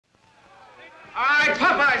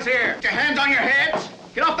Popeye's here. Get your hands on your heads.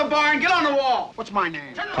 Get off the bar and get on the wall. What's my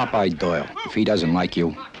name? Popeye Doyle. If he doesn't like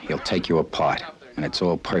you, he'll take you apart. And it's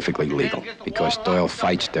all perfectly legal, because Doyle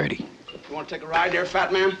fights dirty. You want to take a ride there,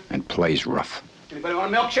 fat man? And plays rough. Anybody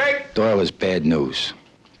want a milkshake? Doyle is bad news,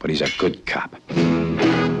 but he's a good cop.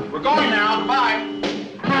 We're going now. Bye.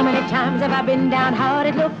 How many times have I been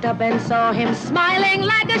downhearted, looked up and saw him smiling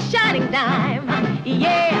like a shining dime?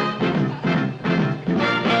 Yeah.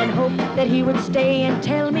 And hoped that he would stay and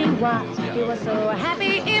tell me why he was so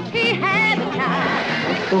happy if he had the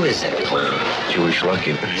time. Who is that clown? Jewish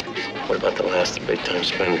lucky. What about the last of the big-time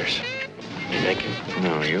spenders? You naked?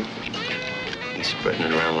 No, you? He's spreading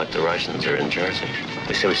it around like the Russians are in Jersey.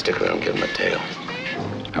 They say we stick around and give him a tail.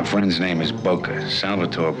 Our friend's name is Boca,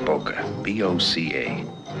 Salvatore Boca, B-O-C-A.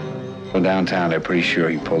 Well, downtown, they're pretty sure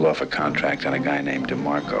he pulled off a contract on a guy named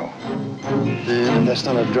DeMarco. That's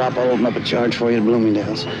not a drop. I'll open up a charge for you at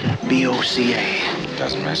Bloomingdale's. B-O-C-A.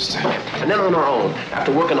 Doesn't miss. And then on our own,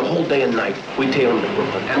 after working a whole day and night, we tail him to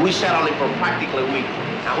Brooklyn. And we sat on him for practically a week.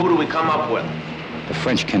 Now, who do we come up with? The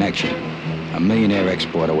French Connection. A millionaire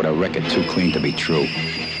exporter with a record too clean to be true.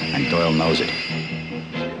 And Doyle knows it.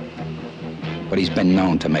 But he's been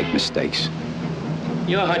known to make mistakes.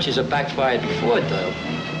 Your hunches have backfired before, Doyle.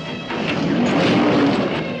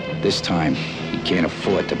 This time, he can't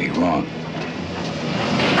afford to be wrong.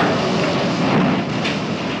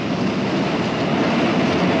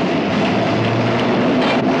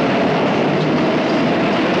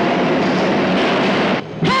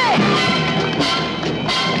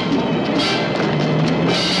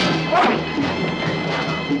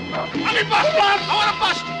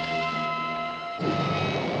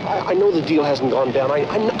 I know the deal hasn't gone down.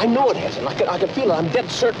 I know it hasn't. I can feel it. I'm dead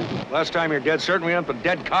certain. Last time you're dead certain, we went with a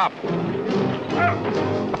dead cop. All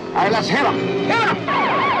right, let's hit him. Hit him!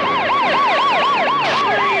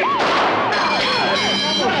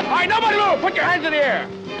 All right, nobody move. Put your hands in the air.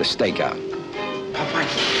 The stakeout. Popeye,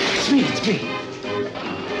 it's me. It's me.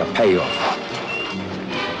 The payoff.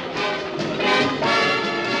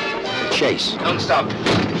 The chase. Don't stop.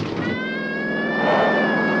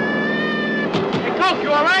 Hey, Coke,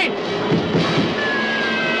 you all right?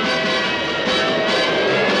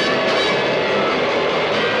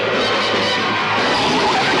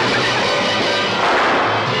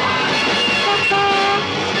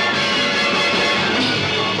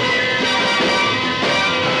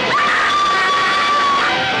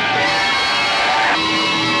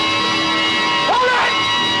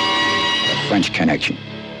 French Connection.